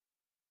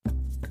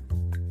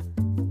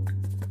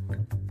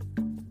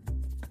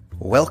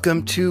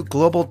Welcome to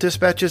Global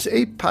Dispatches,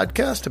 a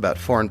podcast about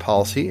foreign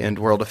policy and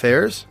world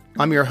affairs.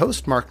 I'm your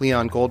host, Mark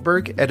Leon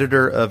Goldberg,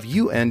 editor of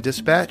UN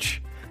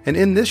Dispatch. And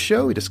in this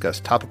show, we discuss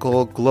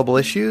topical global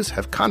issues,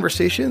 have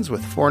conversations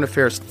with foreign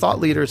affairs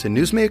thought leaders and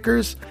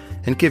newsmakers,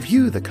 and give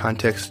you the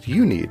context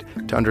you need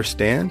to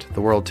understand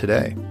the world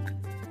today.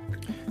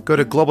 Go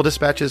to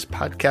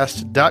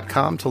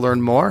globaldispatchespodcast.com to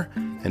learn more.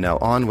 And now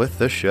on with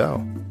the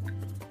show.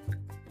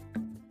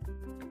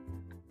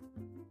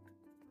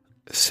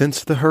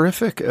 Since the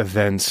horrific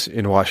events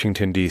in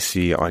Washington,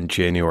 D.C. on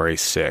January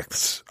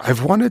 6th,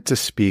 I've wanted to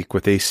speak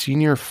with a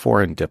senior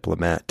foreign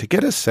diplomat to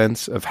get a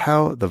sense of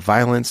how the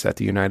violence at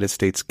the United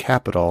States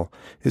Capitol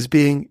is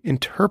being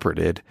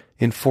interpreted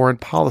in foreign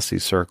policy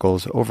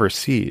circles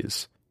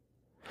overseas.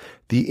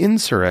 The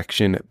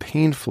insurrection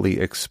painfully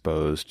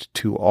exposed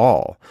to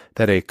all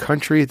that a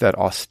country that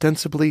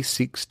ostensibly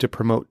seeks to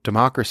promote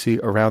democracy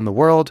around the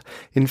world,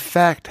 in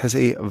fact, has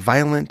a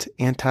violent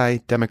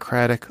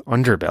anti-democratic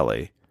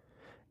underbelly.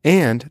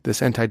 And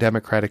this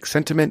anti-democratic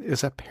sentiment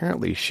is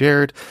apparently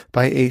shared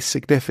by a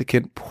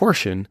significant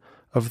portion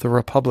of the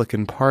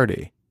Republican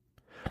Party.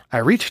 I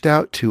reached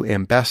out to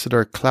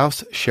Ambassador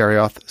Klaus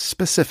Scheriauth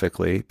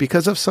specifically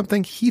because of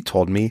something he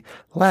told me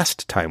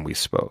last time we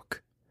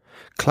spoke.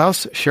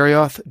 Klaus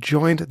Scheriauth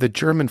joined the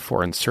German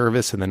Foreign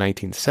Service in the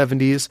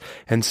 1970s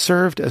and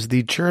served as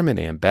the German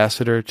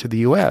ambassador to the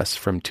U.S.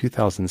 from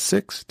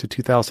 2006 to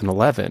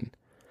 2011.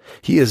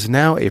 He is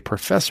now a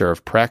professor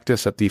of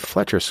practice at the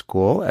Fletcher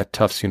School at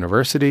Tufts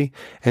University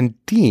and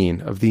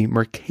dean of the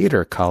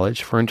Mercator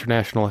College for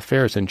International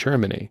Affairs in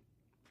Germany.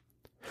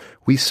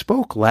 We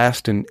spoke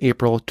last in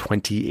April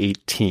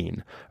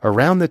 2018,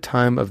 around the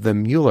time of the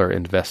Mueller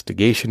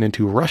investigation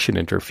into Russian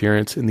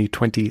interference in the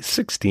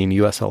 2016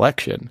 U.S.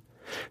 election.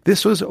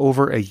 This was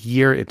over a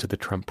year into the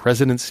Trump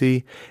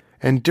presidency,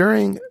 and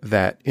during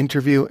that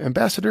interview,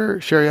 Ambassador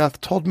Scheriauth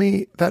told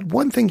me that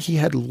one thing he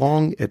had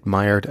long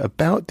admired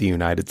about the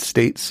United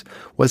States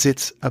was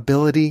its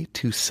ability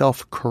to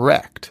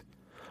self-correct,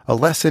 a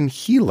lesson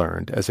he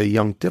learned as a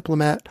young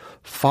diplomat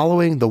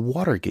following the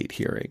Watergate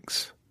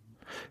hearings.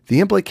 The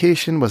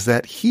implication was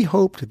that he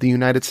hoped the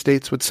United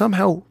States would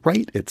somehow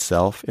right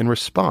itself in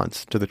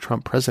response to the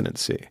Trump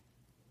presidency.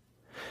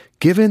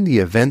 Given the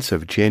events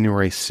of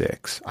January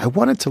 6, I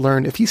wanted to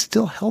learn if he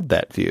still held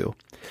that view,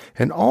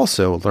 and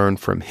also learn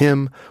from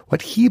him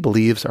what he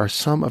believes are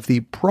some of the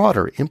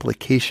broader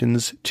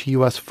implications to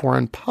U.S.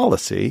 foreign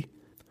policy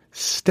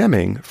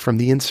stemming from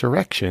the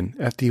insurrection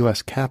at the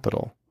U.S.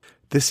 Capitol.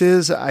 This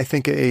is, I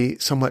think, a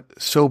somewhat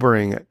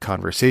sobering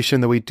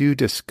conversation, though we do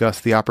discuss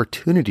the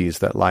opportunities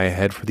that lie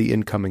ahead for the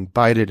incoming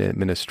Biden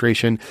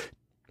administration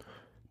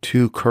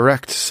to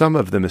correct some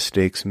of the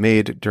mistakes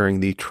made during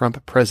the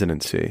Trump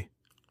presidency.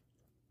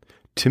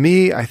 To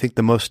me, I think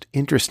the most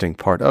interesting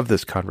part of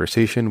this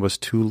conversation was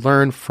to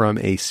learn from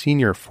a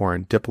senior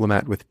foreign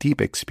diplomat with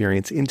deep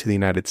experience into the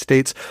United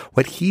States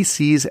what he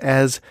sees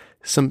as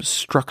some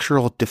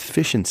structural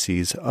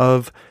deficiencies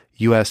of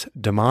U.S.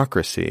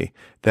 democracy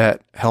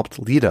that helped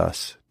lead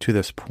us to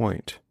this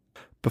point.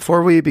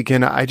 Before we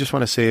begin, I just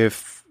want to say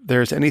if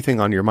there's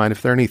anything on your mind,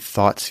 if there are any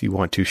thoughts you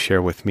want to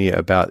share with me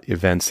about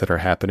events that are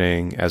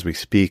happening as we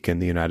speak in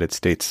the United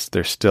States,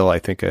 there's still, I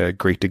think, a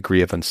great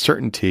degree of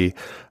uncertainty,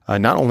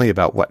 not only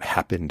about what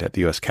happened at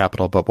the U.S.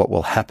 Capitol, but what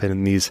will happen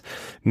in these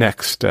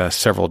next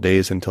several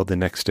days until the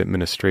next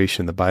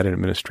administration, the Biden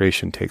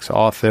administration, takes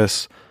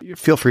office.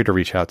 Feel free to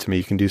reach out to me.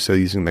 You can do so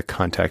using the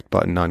contact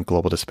button on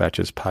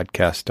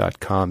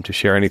globaldispatchespodcast.com to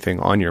share anything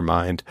on your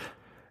mind.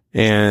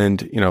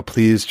 And,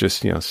 please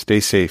just, stay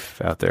safe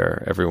out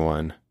there,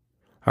 everyone.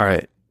 All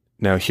right.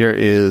 Now here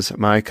is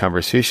my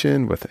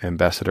conversation with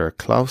Ambassador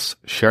Klaus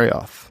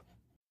Scheriauth.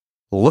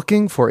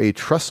 Looking for a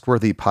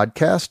trustworthy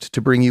podcast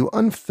to bring you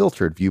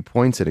unfiltered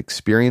viewpoints and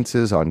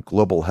experiences on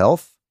global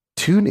health?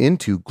 Tune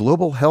into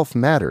Global Health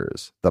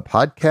Matters, the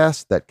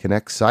podcast that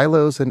connects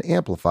silos and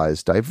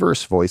amplifies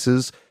diverse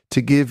voices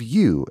to give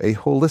you a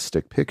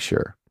holistic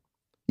picture.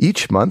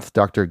 Each month,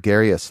 Dr.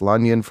 Gary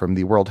Aslanyan from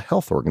the World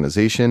Health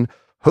Organization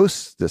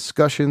hosts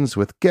discussions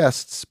with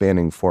guests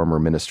spanning former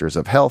ministers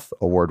of health,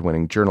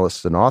 award-winning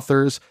journalists and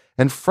authors,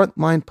 and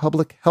frontline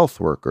public health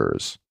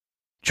workers.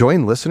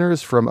 Join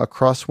listeners from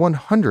across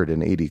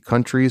 180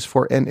 countries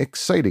for an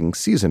exciting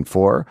Season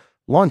 4,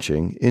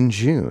 launching in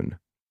June.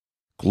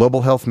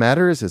 Global Health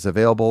Matters is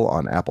available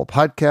on Apple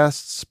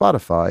Podcasts,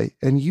 Spotify,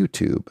 and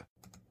YouTube.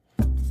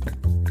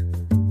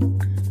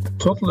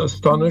 Total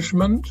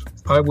astonishment,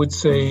 I would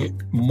say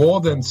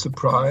more than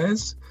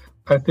surprise.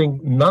 I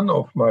think none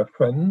of my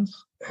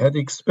friends had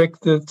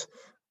expected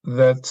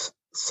that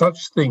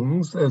such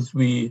things as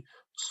we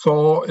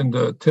saw in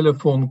the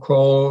telephone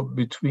call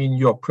between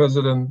your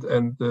president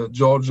and the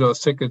Georgia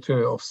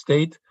Secretary of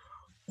State,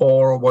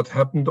 or what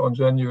happened on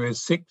January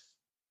 6th,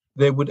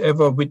 they would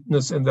ever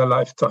witness in their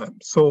lifetime.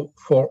 So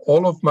for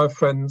all of my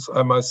friends,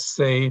 I must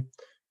say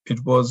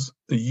it was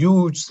a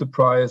huge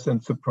surprise,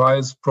 and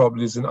surprise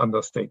probably is an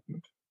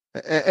understatement.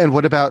 And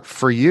what about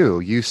for you?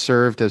 You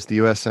served as the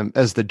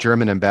as the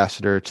German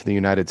ambassador to the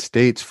United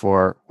States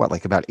for what,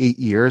 like about 8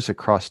 years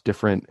across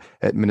different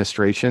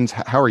administrations.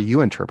 How are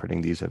you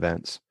interpreting these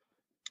events?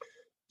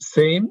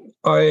 Same.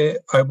 I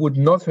would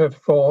not have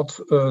thought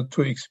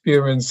to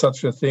experience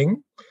such a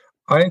thing.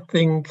 I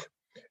think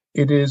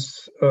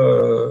it's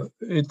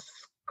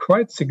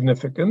quite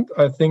significant.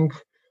 I think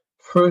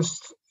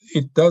first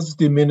it does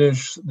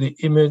diminish the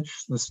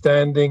image, the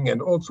standing,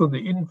 and also the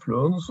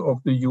influence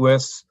of the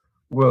US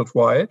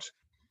worldwide.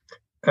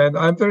 And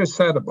I'm very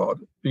sad about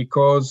it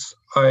because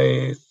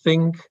I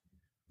think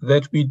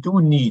that we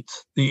do need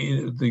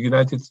the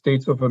United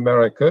States of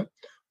America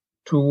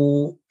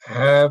to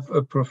have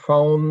a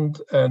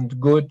profound and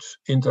good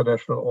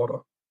international order.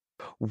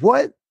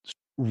 What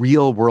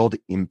real world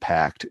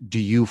impact do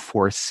you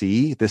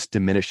foresee this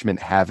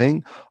diminishment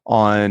having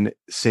on,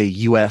 say,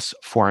 US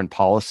foreign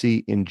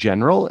policy in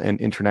general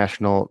and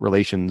international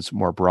relations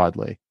more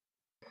broadly?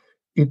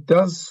 It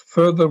does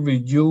further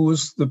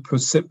reduce the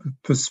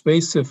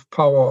persuasive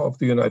power of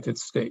the United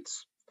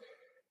States.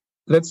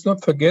 Let's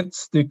not forget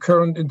the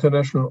current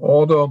international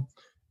order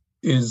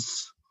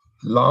is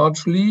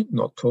largely,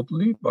 not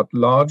totally, but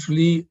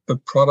largely a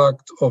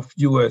product of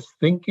US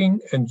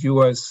thinking and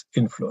US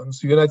influence.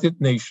 The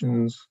United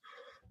Nations,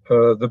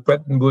 the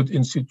Bretton Woods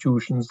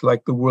institutions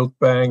like the World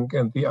Bank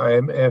and the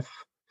IMF,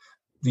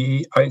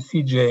 the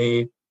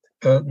ICJ,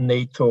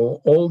 NATO,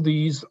 all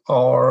these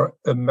are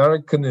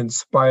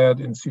American-inspired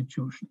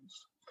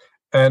institutions.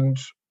 And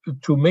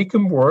to make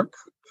them work,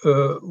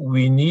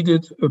 we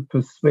needed a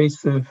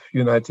persuasive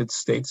United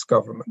States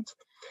government.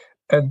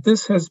 And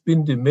this has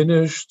been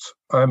diminished,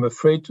 I'm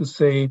afraid to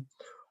say,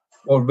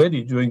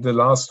 already during the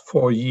last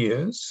 4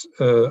 years.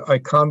 I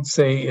can't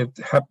say it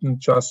happened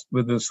just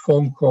with this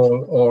phone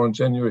call or on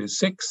January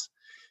 6th.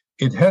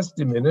 It has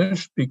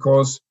diminished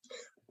because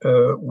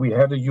we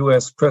had a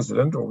US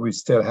president, or we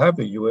still have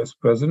a US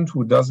president,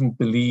 who doesn't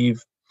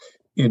believe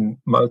in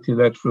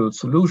multilateral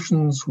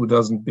solutions, who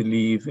doesn't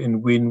believe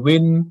in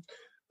win-win,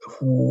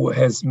 who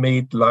has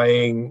made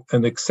lying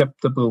an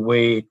acceptable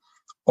way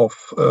of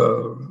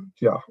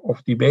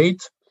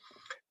debate,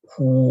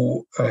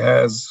 who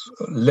has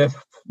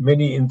left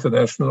many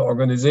international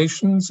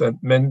organizations and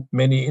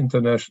many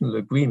international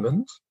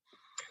agreements.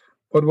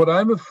 But what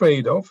I'm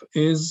afraid of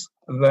is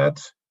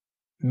that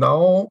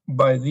now,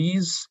 by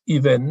these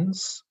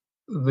events,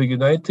 the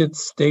United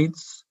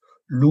States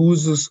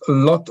loses a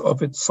lot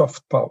of its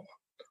soft power,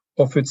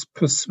 of its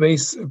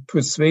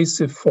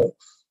persuasive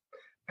force.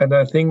 And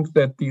I think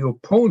that the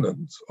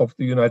opponents of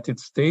the United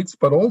States,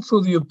 but also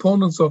the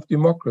opponents of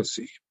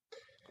democracy,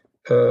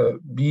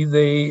 be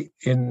they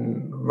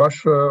in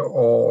Russia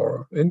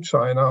or in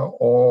China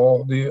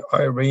or the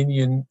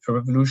Iranian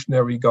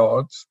Revolutionary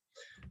Guards,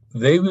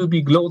 they will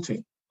be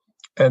gloating.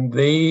 And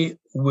they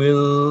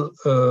will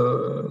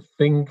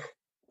think,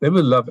 they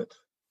will love it.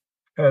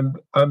 And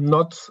I'm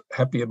not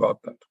happy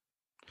about that.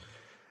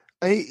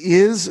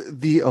 Is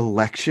the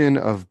election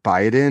of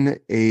Biden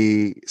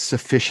a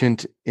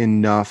sufficient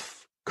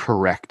enough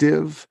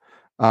corrective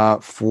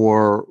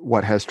for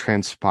what has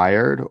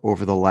transpired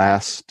over the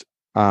last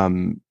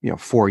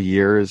 4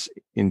 years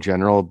in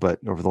general, but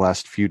over the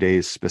last few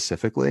days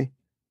specifically?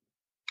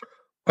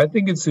 I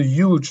think it's a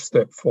huge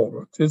step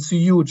forward. It's a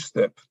huge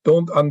step.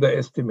 Don't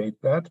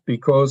underestimate that,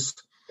 because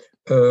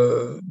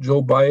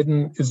Joe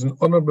Biden is an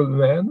honorable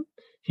man.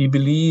 He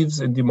believes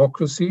in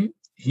democracy.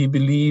 He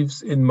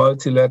believes in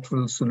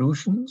multilateral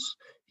solutions.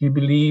 He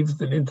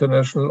believes in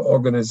international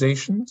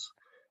organizations.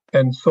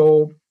 And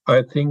so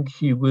I think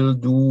he will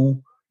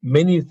do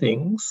many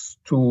things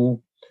to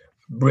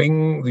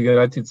bring the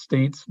United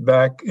States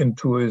back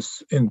into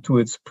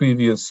its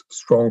previous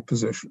strong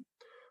position.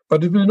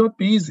 But it will not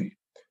be easy,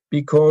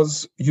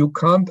 because you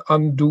can't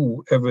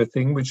undo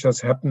everything which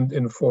has happened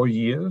in 4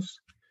 years.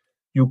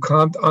 You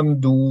can't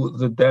undo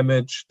the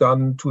damage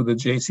done to the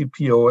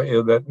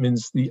JCPOA, that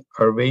means the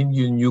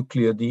Iranian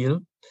nuclear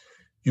deal.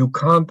 You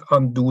can't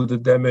undo the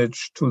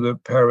damage to the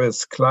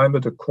Paris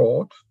Climate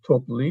Accord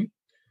totally.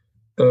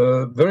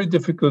 Very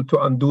difficult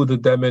to undo the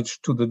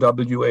damage to the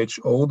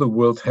WHO, the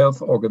World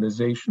Health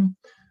Organization,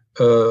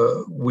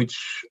 which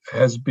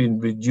has been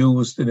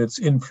reduced in its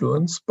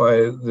influence by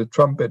the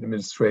Trump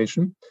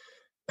administration.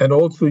 And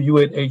also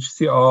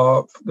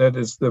UNHCR, that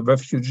is the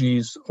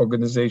refugees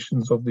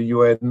organizations of the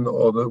UN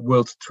or the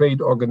World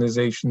Trade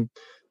Organization.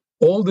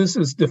 All this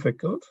is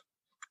difficult,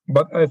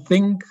 but I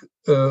think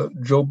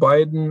Joe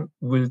Biden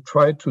will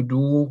try to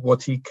do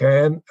what he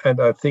can,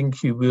 and I think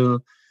he will,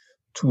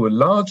 to a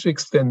large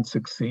extent,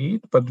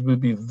 succeed, but it will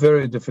be a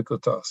very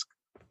difficult task.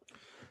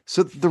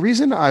 So the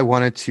reason I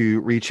wanted to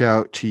reach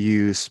out to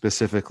you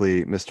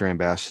specifically, Mr.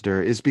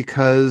 Ambassador, is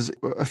because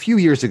a few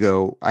years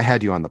ago, I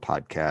had you on the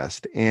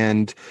podcast,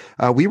 and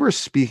we were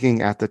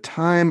speaking at the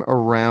time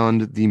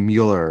around the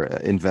Mueller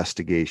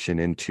investigation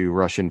into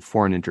Russian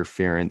foreign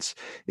interference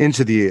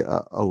into the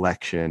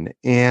election.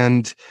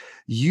 And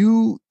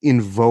you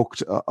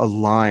invoked a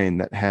line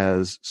that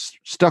has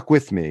stuck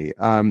with me.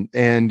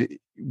 And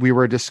we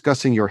were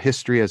discussing your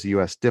history as a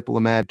U.S.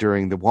 diplomat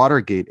during the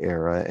Watergate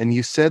era, and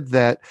you said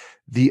that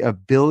the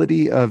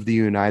ability of the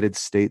United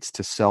States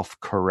to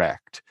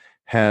self-correct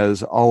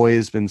has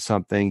always been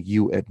something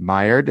you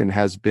admired and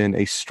has been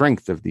a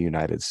strength of the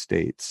United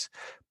States.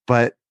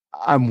 But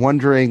I'm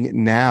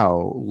wondering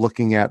now,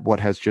 looking at what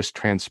has just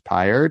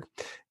transpired,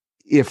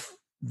 if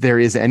there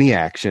is any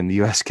action the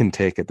U.S. can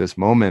take at this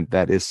moment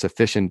that is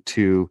sufficient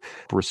to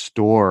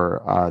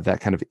restore that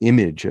kind of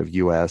image of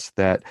U.S.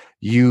 that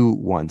you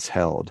once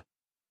held.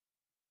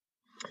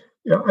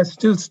 Yeah, I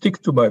still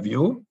stick to my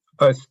view.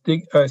 I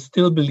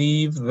still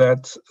believe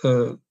that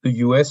the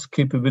U.S.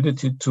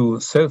 capability to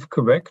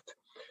self-correct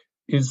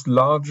is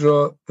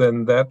larger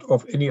than that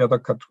of any other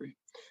country.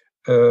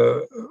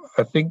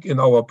 I think in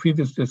our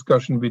previous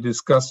discussion, we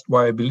discussed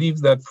why I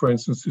believe that, for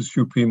instance, the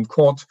Supreme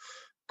Court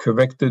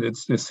corrected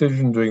its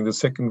decision during the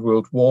Second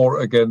World War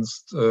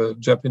against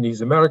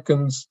Japanese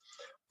Americans.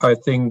 I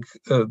think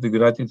the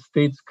United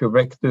States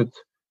corrected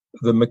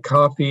the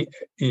McCarthy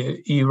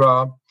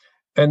era.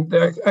 And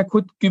I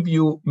could give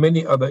you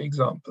many other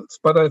examples.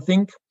 But I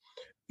think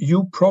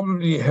you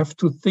probably have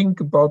to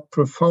think about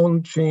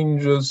profound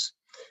changes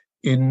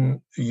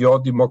in your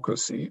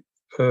democracy.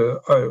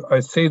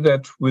 I say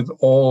that with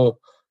all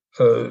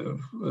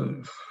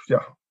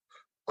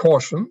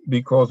caution,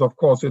 because of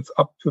course it's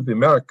up to the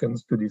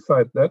Americans to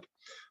decide that.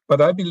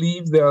 But I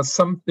believe there are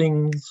some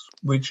things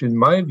which, in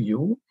my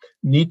view,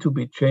 need to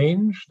be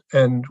changed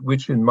and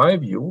which, in my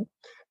view,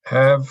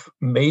 have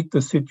made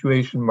the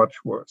situation much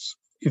worse.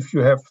 If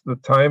you have the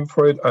time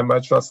for it, I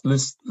might just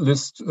list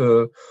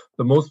the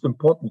most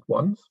important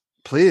ones.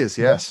 Please,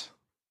 yes.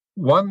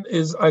 One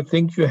is, I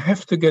think you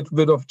have to get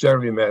rid of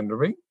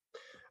gerrymandering,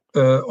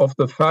 of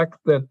the fact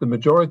that the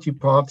majority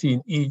party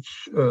in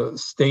each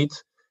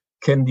state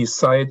can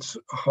decide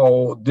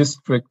how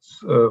districts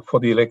for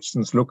the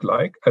elections look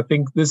like. I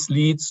think this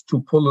leads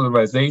to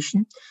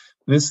polarization.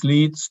 This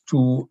leads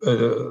to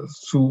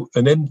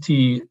an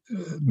empty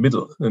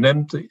middle, an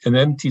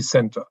empty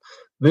center.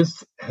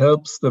 This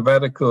helps the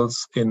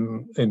radicals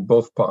in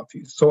both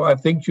parties. So I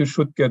think you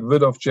should get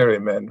rid of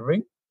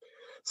gerrymandering.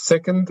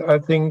 Second, I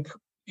think,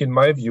 in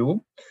my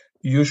view,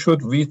 you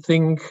should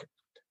rethink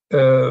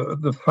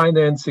the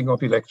financing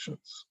of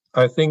elections.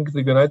 I think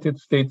the United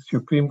States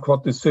Supreme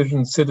Court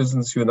decision,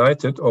 Citizens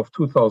United of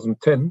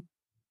 2010,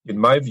 in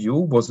my view,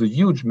 was a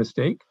huge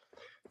mistake.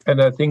 And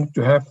I think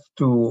you have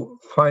to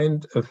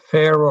find a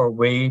fairer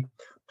way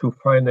to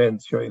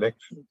finance your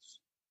elections.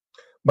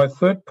 My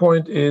third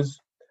point is,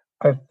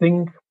 I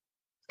think,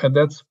 and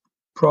that's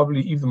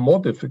probably even more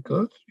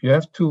difficult, you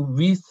have to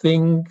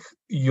rethink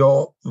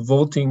your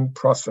voting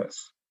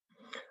process.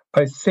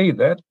 I say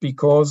that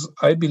because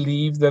I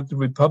believe that the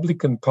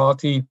Republican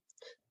Party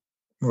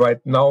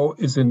right now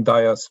is in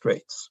dire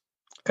straits.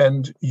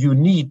 And you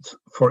need,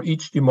 for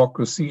each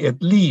democracy,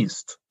 at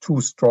least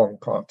two strong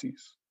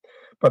parties.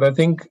 But I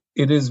think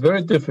it is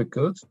very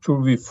difficult to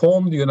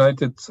reform the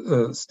United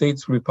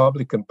States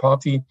Republican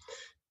Party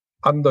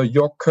under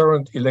your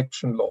current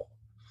election law.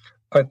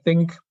 I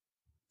think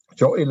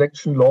your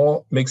election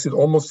law makes it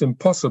almost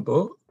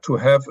impossible to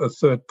have a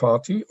third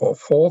party or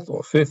fourth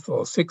or fifth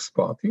or sixth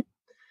party.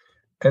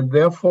 And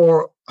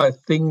therefore, I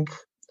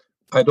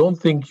don't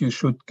think you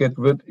should get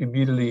rid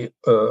immediately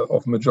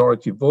of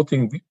majority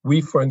voting.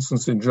 We, for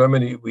instance, in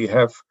Germany, we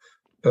have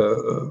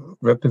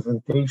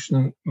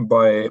representation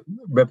by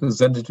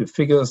representative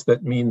figures.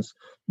 That means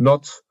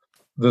not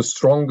the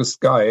strongest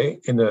guy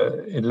in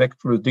an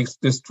electoral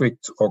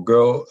district or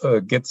girl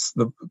gets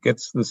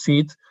the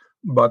seat,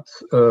 but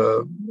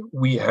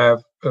we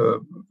have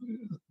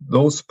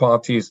those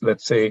parties,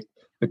 let's say,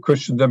 the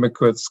Christian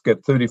Democrats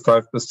get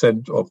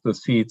 35% of the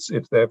seats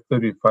if they have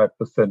 35%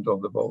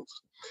 of the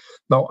votes.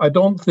 Now, I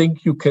don't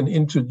think you can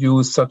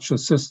introduce such a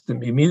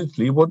system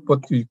immediately.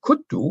 What you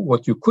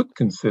could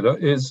consider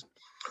is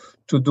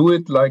to do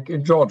it like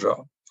in Georgia,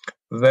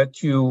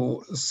 that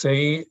you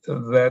say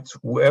that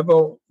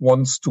whoever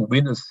wants to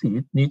win a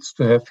seat needs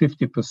to have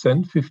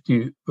 50%,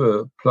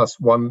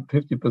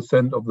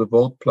 50% of the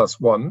vote plus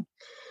one,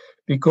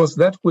 because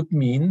that would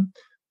mean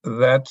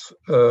that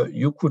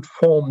you could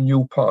form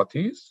new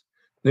parties.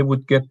 They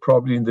would get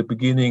probably in the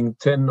beginning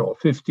 10 or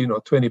 15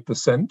 or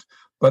 20%,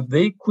 but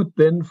they could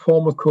then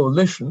form a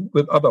coalition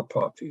with other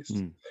parties.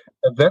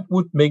 And that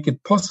would make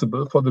it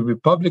possible for the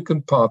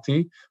Republican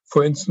Party,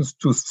 for instance,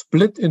 to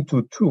split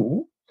into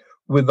two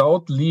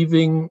without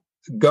leaving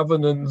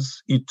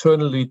governance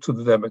eternally to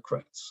the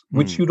Democrats,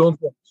 which you don't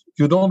want.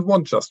 You don't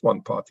want just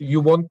one party. You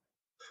want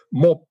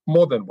more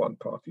than one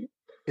party.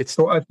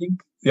 So I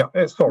think,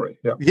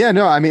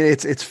 I mean,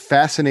 it's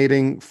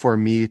fascinating for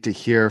me to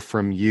hear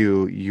from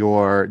you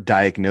your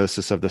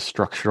diagnosis of the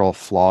structural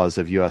flaws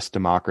of U.S.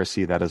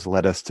 democracy that has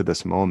led us to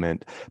this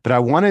moment. But I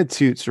wanted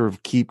to sort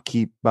of keep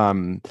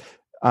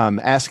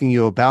asking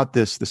you about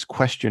this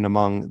question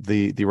among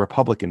the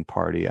Republican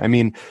Party. I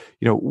mean,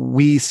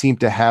 we seem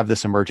to have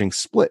this emerging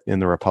split in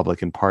the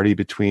Republican Party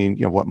between,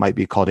 what might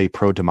be called a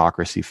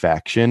pro-democracy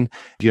faction.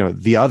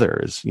 The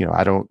others,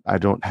 I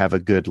don't have a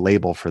good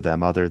label for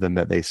them other than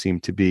that they seem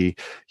to be,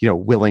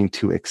 willing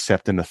to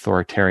accept an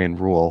authoritarian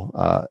rule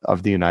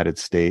of the United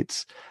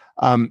States.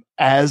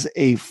 As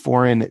a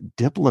foreign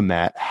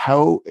diplomat,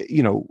 how,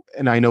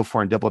 and I know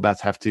foreign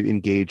diplomats have to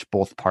engage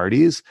both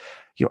parties,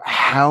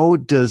 how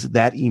does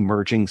that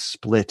emerging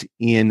split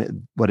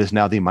in what is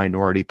now the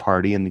minority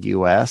party in the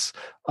U.S.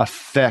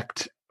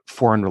 affect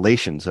foreign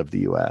relations of the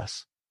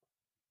U.S.?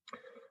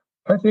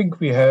 I think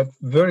we have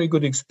very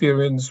good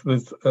experience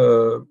with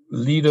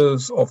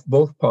leaders of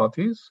both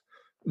parties,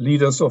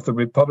 leaders of the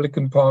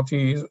Republican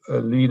Party,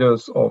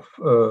 leaders of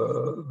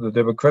the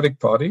Democratic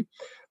Party.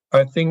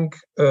 I think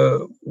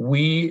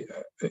we,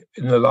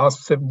 in the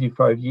last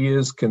 75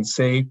 years, can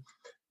say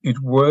it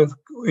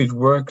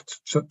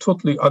worked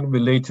totally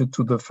unrelated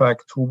to the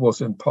fact who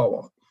was in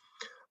power.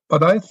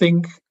 But I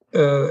think,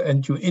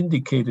 and you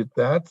indicated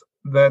that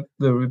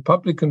the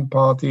Republican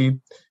Party,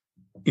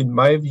 in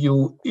my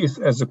view, is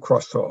as a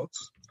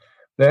crossroads.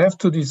 They have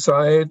to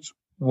decide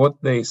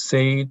what they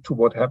say to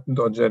what happened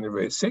on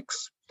January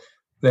 6th.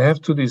 They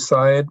have to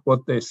decide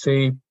what they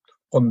say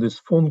on this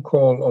phone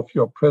call of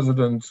your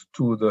president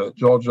to the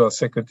Georgia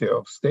Secretary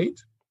of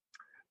State.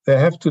 They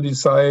have to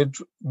decide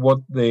what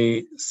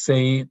they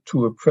say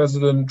to a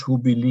president who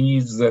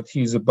believes that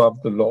he's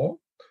above the law.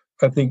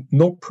 I think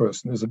no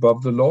person is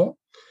above the law.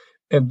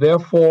 And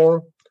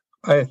therefore,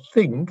 I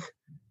think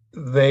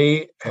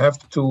they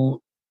have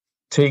to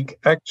take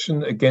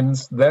action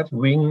against that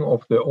wing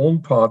of their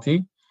own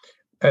party.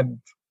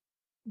 And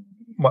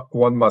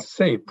one must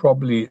say,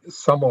 probably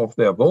some of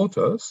their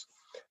voters,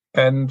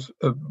 and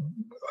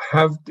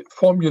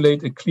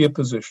formulate a clear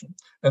position.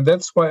 And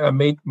that's why I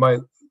made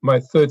my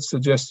third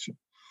suggestion.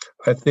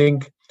 I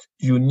think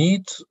you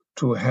need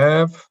to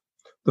have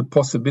the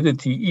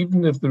possibility,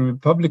 even if the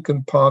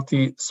Republican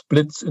Party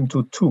splits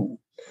into two,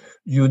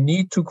 you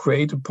need to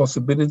create a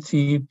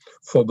possibility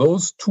for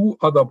those two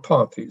other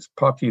parties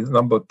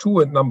number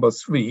 2 and number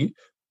 3,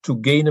 to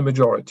gain a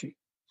majority.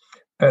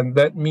 And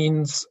that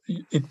means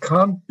it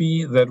can't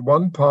be that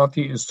one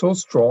party is so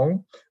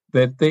strong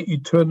that they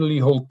eternally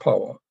hold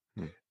power.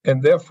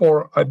 And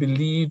therefore, I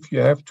believe you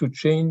have to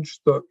change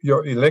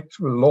your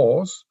electoral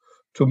laws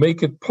to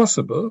make it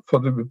possible for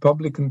the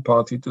Republican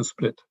Party to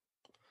split.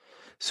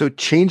 So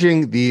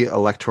changing the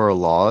electoral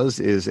laws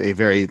is a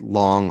very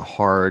long,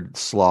 hard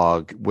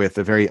slog with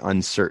a very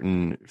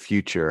uncertain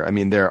future. I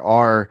mean, there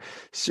are,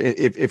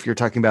 if you're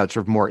talking about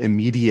sort of more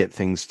immediate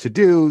things to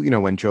do,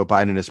 when Joe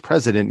Biden is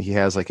president, he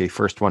has like a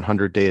first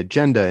 100-day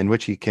agenda in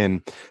which he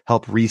can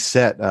help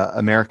reset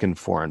American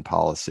foreign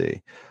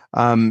policy.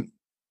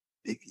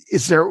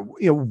 Is there,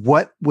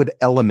 what would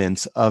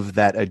elements of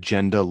that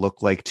agenda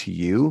look like to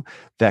you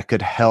that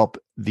could help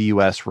the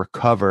U.S.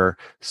 recover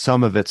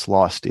some of its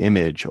lost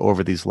image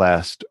over these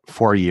last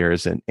 4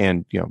 years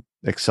and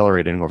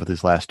accelerating over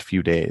these last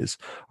few days?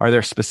 Are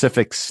there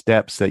specific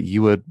steps that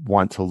you would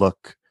want to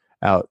look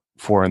out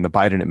for in the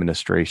Biden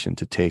administration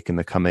to take in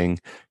the coming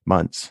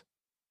months?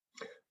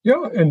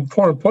 Yeah, in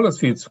foreign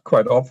policy, it's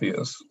quite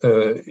obvious.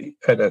 And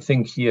I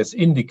think he has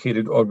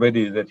indicated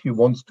already that he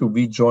wants to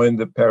rejoin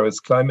the Paris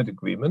Climate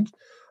Agreement.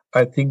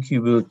 I think he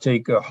will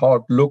take a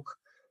hard look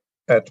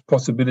at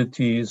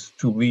possibilities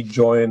to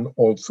rejoin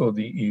also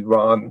the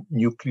Iran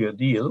nuclear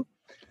deal.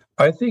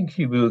 I think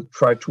he will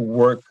try to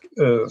work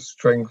to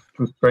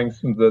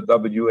strengthen the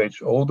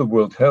WHO, the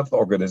World Health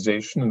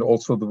Organization, and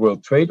also the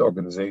World Trade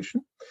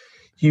Organization.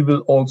 He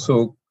will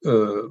also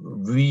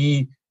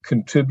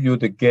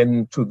contribute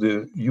again to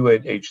the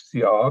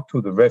UNHCR,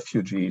 to the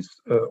refugees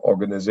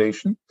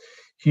organization.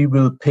 He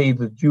will pay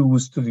the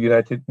dues to the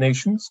United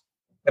Nations.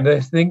 And I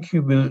think he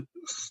will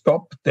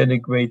stop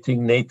denigrating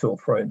NATO,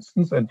 for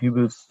instance, and he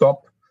will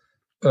stop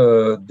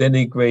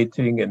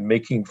denigrating and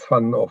making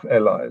fun of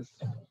allies.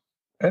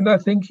 And I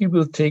think he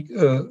will take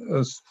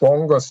a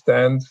stronger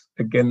stance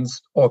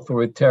against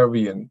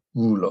authoritarian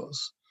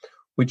rulers,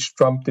 which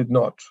Trump did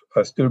not.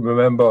 I still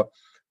remember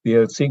the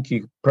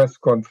Helsinki press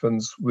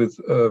conference with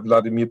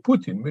Vladimir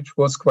Putin, which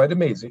was quite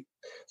amazing.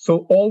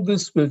 So all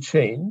this will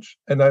change,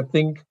 and I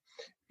think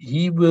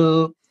he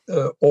will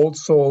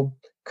also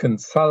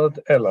consult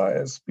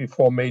allies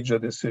before major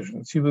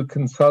decisions. He will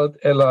consult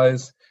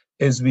allies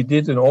as we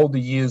did in all the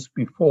years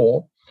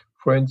before.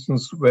 For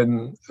instance,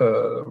 when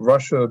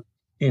Russia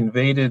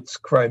invaded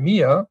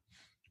Crimea,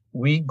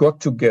 we got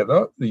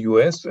together, the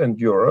US and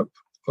Europe,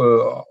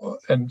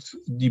 and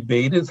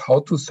debated how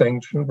to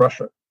sanction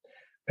Russia.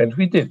 And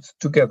we did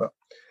together.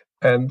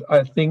 And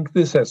I think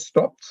this has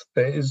stopped.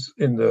 There is,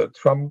 in the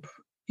Trump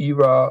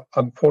era,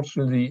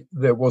 unfortunately,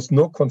 there was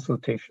no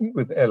consultation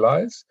with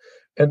allies.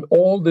 And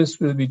all this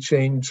will be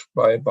changed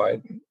by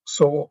Biden.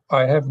 So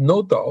I have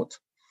no doubt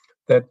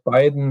that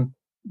Biden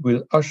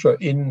will usher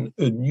in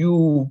a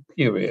new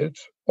period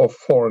of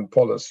foreign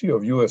policy,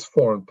 of US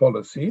foreign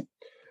policy,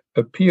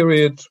 a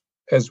period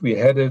as we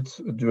had it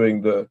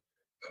during the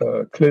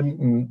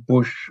Clinton,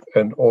 Bush,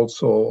 and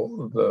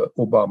also the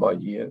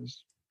Obama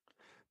years.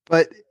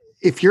 But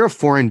if you're a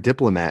foreign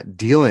diplomat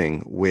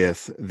dealing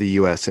with the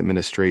U.S.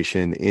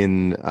 administration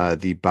in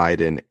the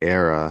Biden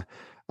era,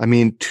 I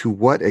mean, to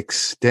what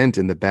extent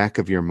in the back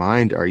of your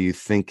mind are you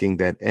thinking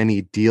that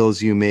any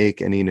deals you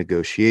make, any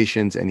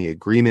negotiations, any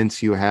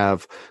agreements you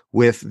have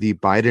with the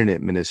Biden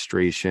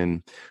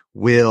administration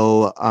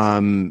will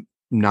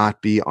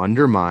not be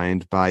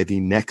undermined by the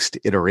next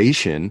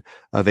iteration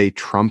of a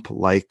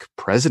Trump-like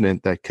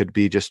president that could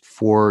be just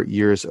 4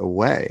 years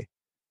away?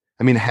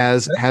 I mean,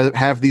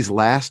 have these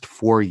last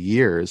 4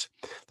 years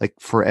like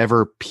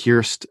forever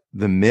pierced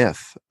the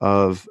myth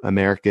of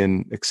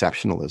American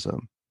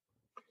exceptionalism?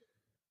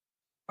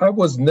 I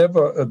was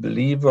never a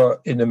believer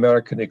in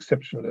American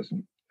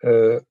exceptionalism.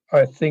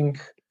 I think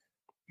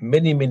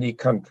many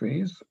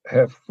countries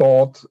have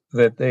thought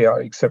that they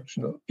are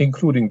exceptional,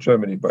 including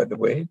Germany, by the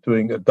way,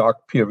 during a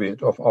dark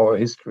period of our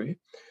history.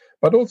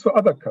 But also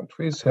other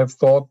countries have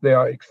thought they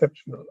are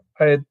exceptional.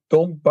 I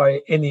don't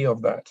buy any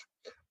of that.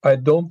 I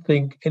don't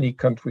think any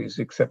country is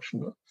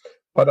exceptional.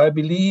 But I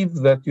believe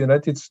that the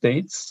United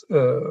States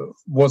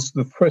was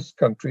the first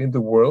country in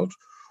the world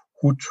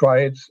who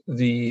tried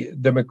the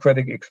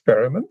democratic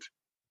experiment,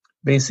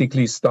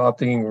 basically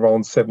starting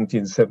around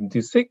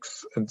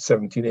 1776 and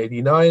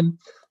 1789.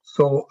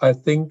 So I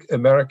think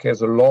America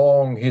has a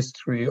long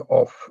history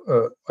of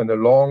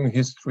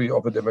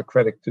a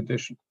democratic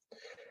tradition.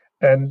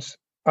 And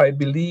I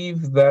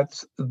believe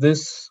that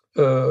this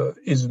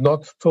is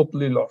not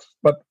totally lost.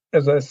 But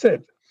as I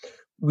said,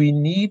 we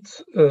need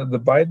the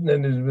Biden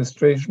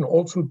administration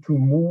also to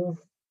move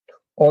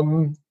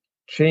on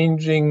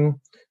changing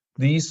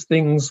these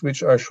things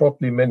which I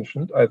shortly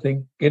mentioned. I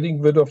think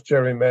getting rid of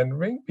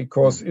gerrymandering,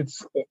 because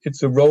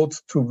it's a road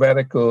to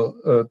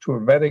a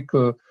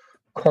radical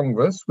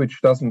Congress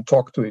which doesn't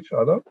talk to each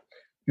other.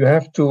 You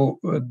have to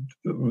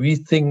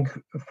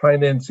rethink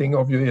financing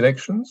of your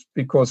elections,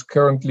 because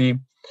currently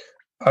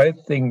I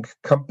think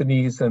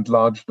companies and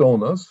large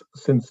donors,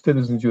 since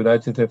Citizens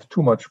United have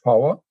too much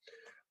power,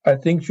 I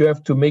think you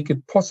have to make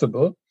it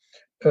possible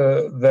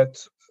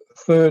that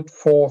third,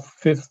 fourth,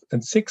 fifth,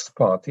 and sixth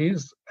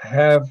parties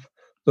have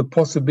the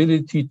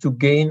possibility to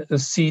gain a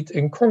seat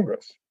in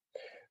Congress.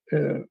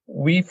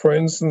 We, for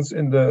instance,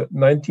 in the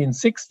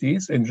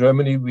 1960s in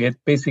Germany, we had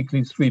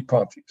basically three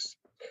parties.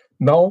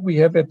 Now we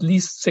have at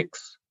least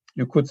six,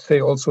 you could say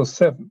also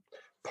seven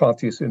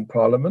parties in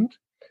parliament.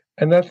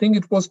 And I think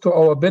it was to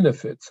our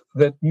benefit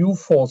that new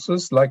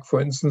forces, like,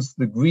 for instance,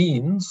 the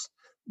Greens,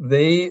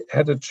 they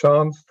had a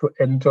chance to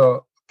enter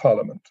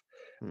parliament.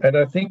 And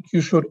I think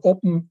you should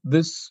open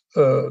this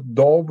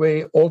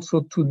doorway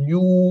also to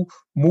new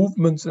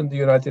movements in the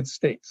United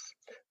States,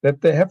 that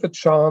they have a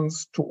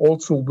chance to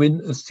also win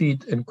a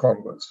seat in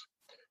Congress.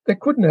 They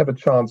couldn't have a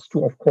chance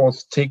to, of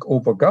course, take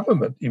over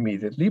government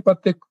immediately,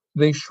 but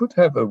they should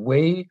have a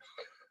way,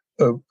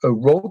 a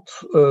road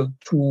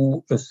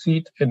to a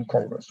seat in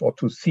Congress, or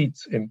to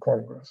seats in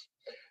Congress.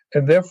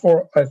 And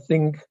therefore, I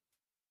think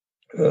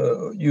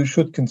you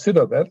should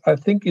consider that. I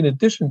think in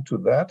addition to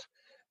that,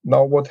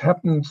 now what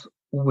happens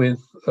with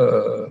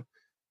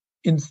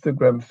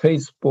Instagram,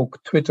 Facebook,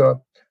 Twitter,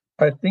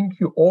 I think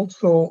you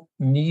also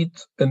need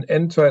an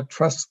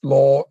antitrust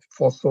law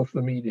for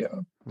social media.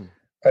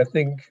 I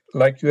think,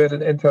 like you had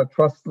an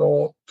antitrust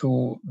law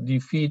to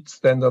defeat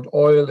Standard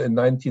Oil in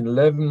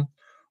 1911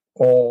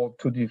 or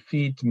to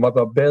defeat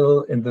Mother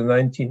Bell in the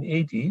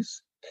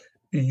 1980s,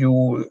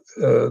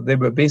 they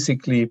were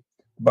basically,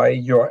 by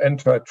your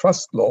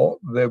antitrust law,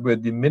 they were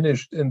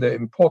diminished in their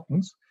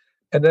importance.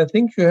 And I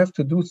think you have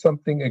to do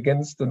something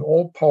against an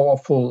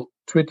all-powerful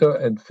Twitter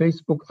and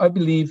Facebook. I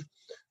believe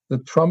the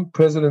Trump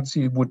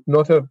presidency would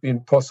not have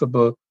been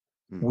possible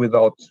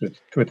without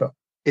Twitter.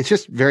 It's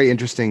just very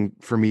interesting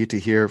for me to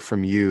hear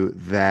from you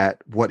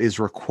that what is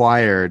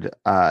required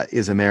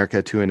is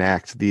America to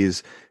enact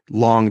these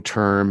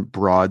long-term,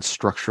 broad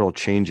structural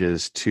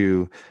changes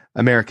to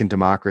American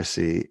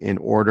democracy in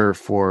order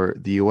for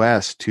the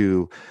U.S.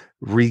 to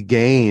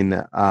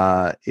regain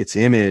its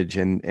image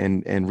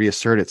and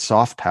reassert its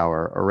soft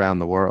power around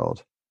the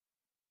world.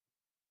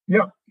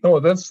 Yeah,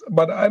 no,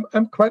 but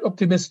I'm quite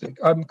optimistic.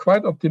 I'm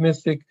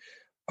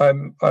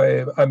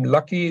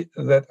lucky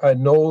that I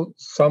know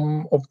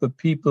some of the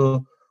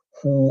people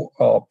who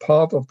are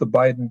part of the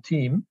Biden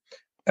team,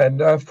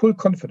 and I have full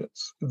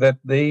confidence that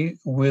they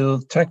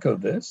will tackle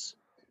this.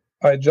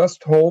 I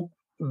just hope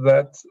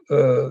that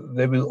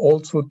they will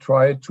also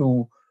try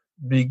to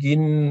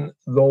begin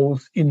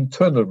those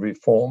internal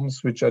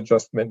reforms which I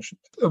just mentioned.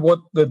 What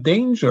the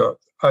danger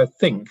I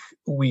think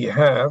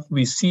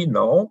we see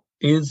now,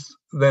 is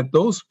that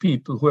those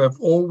people who have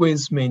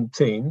always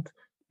maintained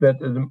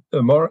that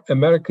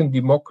American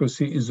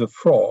democracy is a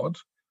fraud,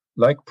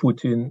 like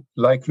Putin,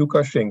 like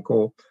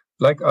Lukashenko,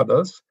 like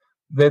others,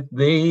 that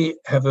they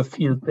have a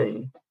field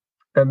day.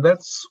 And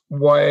that's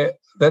why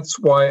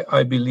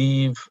I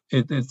believe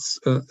it's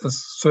a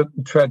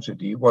certain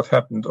tragedy what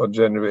happened on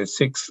January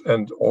 6th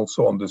and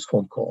also on this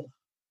phone call.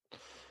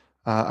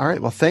 All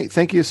right. Well,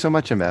 thank you so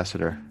much,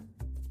 Ambassador.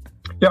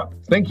 Yeah,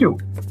 thank you.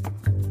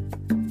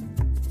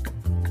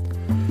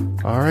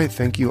 All right.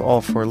 Thank you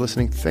all for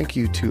listening. Thank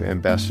you to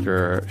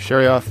Ambassador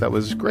Cherioff. That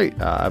was great.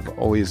 I've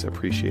always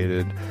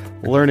appreciated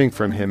learning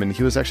from him. And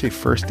he was actually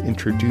first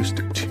introduced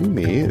to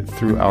me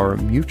through our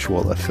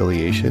mutual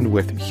affiliation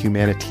with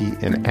Humanity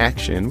in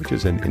Action, which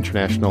is an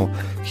international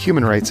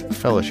human rights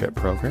fellowship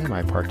program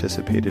I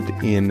participated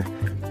in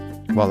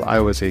while I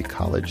was a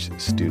college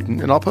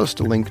student. And I'll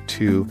post a link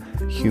to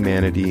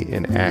Humanity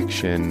in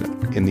Action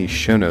in the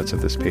show notes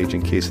of this page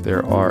in case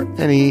there are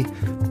any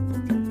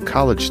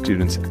college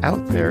students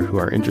out there who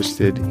are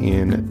interested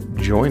in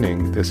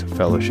joining this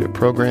fellowship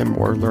program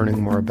or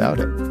learning more about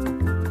it.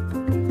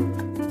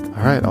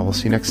 All right, I will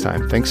see you next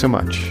time. Thanks so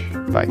much.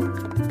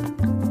 Bye.